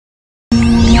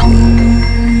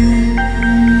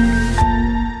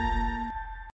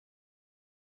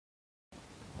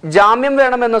ജാമ്യം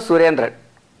വേണമെന്ന് സുരേന്ദ്രൻ,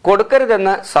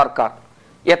 കൊടുക്കരുതെന്ന് സർക്കാർ,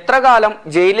 എത്ര കാലം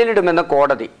ജയിലിലിടുമെന്ന്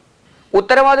കോടതി.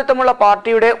 ഉത്തരവാദിത്തമുള്ള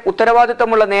പാർട്ടിയുടെ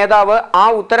ഉത്തരവാദിത്തമുള്ള നേതാവ് ആ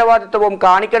ഉത്തരവാദിത്തവും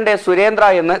കാണിക്കണ്ടേ സുരേന്ദ്ര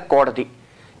എന്ന് കോടതി.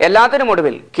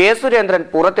 എല്ലാത്തിനുമൊടുവിൽ കെ സുരേന്ദ്രൻ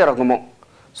പുറത്തിറങ്ങുമോ?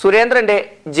 സുരേന്ദ്രന്റെ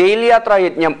ജയിൽ യാത്രാ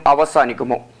യജ്ഞം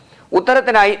അവസാനിക്കുമോ?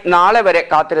 ഉത്തരത്തിനായി നാളെ വരെ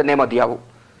കാത്തിരുന്നേ മതിയാവൂ.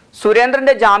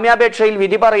 സുരേന്ദ്രന്റെ ജാമ്യാപേക്ഷയിൽ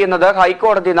വിധി പറയുന്നത്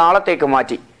ഹൈക്കോടതി നാളത്തേക്ക്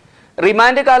മാറ്റി.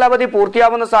 റിമാൻഡ് കാലാവധി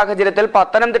പൂർത്തിയാവുന്ന സാഹചര്യത്തിൽ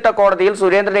പത്തനംതിട്ട കോടതിയിൽ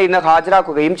സുരേന്ദ്രനെ ഇന്ന്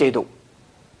ഹാജരാക്കുകയും ചെയ്തു.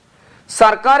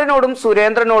 സർക്കാരിനോടും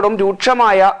സുരേന്ദ്രനോടും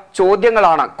രൂക്ഷമായ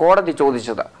ചോദ്യങ്ങളാണ് കോടതി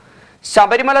ചോദിച്ചത്.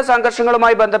 ശബരിമല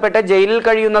സംഘർഷങ്ങളുമായി ബന്ധപ്പെട്ട് ജയിലിൽ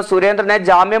കഴിയുന്ന സുരേന്ദ്രന്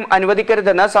ജാമ്യം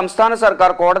അനുവദിക്കരുതെന്ന് സംസ്ഥാന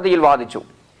സർക്കാർ കോടതിയിൽ വാദിച്ചു.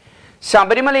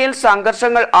 ശബരിമലയിൽ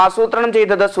സംഘർഷങ്ങൾ ആസൂത്രണം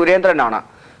ചെയ്തത് സുരേന്ദ്രനാണ്.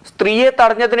 സ്ത്രീയെ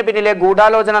തടഞ്ഞതിന് പിന്നിലെ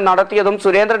ഗൂഢാലോചന നടത്തിയതും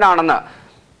സുരേന്ദ്രനാണെന്ന്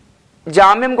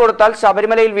ജാമ്യം കൊടുത്താൽ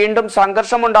ശബരിമലയിൽ വീണ്ടും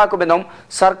സംഘർഷമുണ്ടാക്കുമെന്നും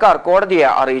സർക്കാർ കോടതിയെ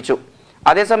അറിയിച്ചു.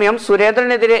 അതേസമയം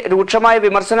സുരേന്ദ്രനെതിരെ രൂക്ഷമായ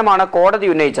വിമർശനമാണ് കോടതി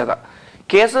ഉന്നയിച്ചത്.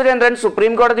 കെ സുരേന്ദ്രൻ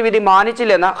സുപ്രീം കോടതി വിധി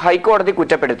മാനിച്ചില്ലെന്ന് ഹൈക്കോടതി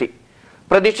കുറ്റപ്പെടുത്തി.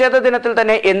 പ്രതിഷേധ ദിനത്തിൽ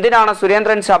തന്നെ എന്തിനാണ്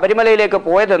സുരേന്ദ്രൻ ശബരിമലയിലേക്ക്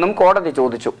പോയതെന്നും കോടതി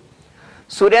ചോദിച്ചു.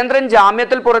 സുരേന്ദ്രൻ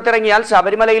ജാമ്യത്തിൽ പുറത്തിറങ്ങിയാൽ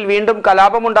ശബരിമലയിൽ വീണ്ടും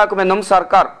കലാപമുണ്ടാക്കുമെന്നും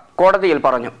സർക്കാർ കോടതിയിൽ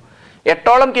പറഞ്ഞു.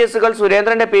 8ഓളം കേസുകൾ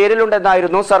സുരേന്ദ്രന്റെ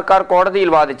പേരിലുണ്ടെന്നായിരുന്നു സർക്കാർ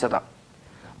കോടതിയിൽ വാദിച്ചത്.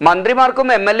 മന്ത്രിമാർക്കും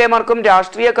MLA മാർക്കും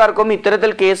രാഷ്ട്രീയക്കാർക്കും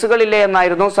ഇത്തരത്തിൽ കേസുകളില്ലേ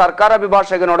എന്നായിരുന്നു സർക്കാർ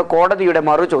അഭിഭാഷകനോട് കോടതിയുടെ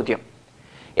മറുചോദ്യം.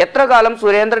 എത്ര കാലം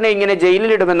സുരേന്ദ്രനെ ഇങ്ങനെ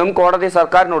ജയിലിലിടുമെന്നും കോടതി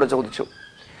സർക്കാരിനോട് ചോദിച്ചു.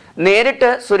 നേരിട്ട്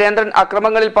സുരേന്ദ്രൻ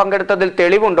അക്രമങ്ങളിൽ പങ്കെടുത്തതിൽ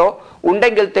തെളിവുണ്ടോ?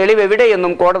 ഉണ്ടെങ്കിൽ തെളിവ്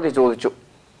എവിടെയെന്നും കോടതി ചോദിച്ചു.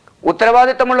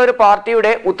 ഉത്തരവാദിത്തമുള്ള ഒരു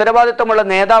പാർട്ടിയുടെ ഉത്തരവാദിത്തമുള്ള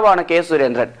നേതാവാണ് കെ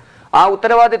സുരേന്ദ്രൻ. ആ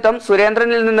ഉത്തരവാദിത്തം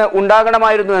സുരേന്ദ്രനിൽ നിന്ന്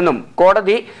ഉണ്ടാകണമായിരുന്നുവെന്നും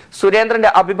കോടതി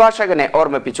സുരേന്ദ്രന്റെ അഭിഭാഷകനെ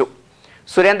ഓർമ്മിപ്പിച്ചു.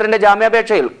 സുരേന്ദ്രന്റെ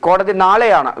ജാമ്യാപേക്ഷയിൽ കോടതി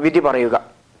നാളെയാണ് വിധി പറയുക.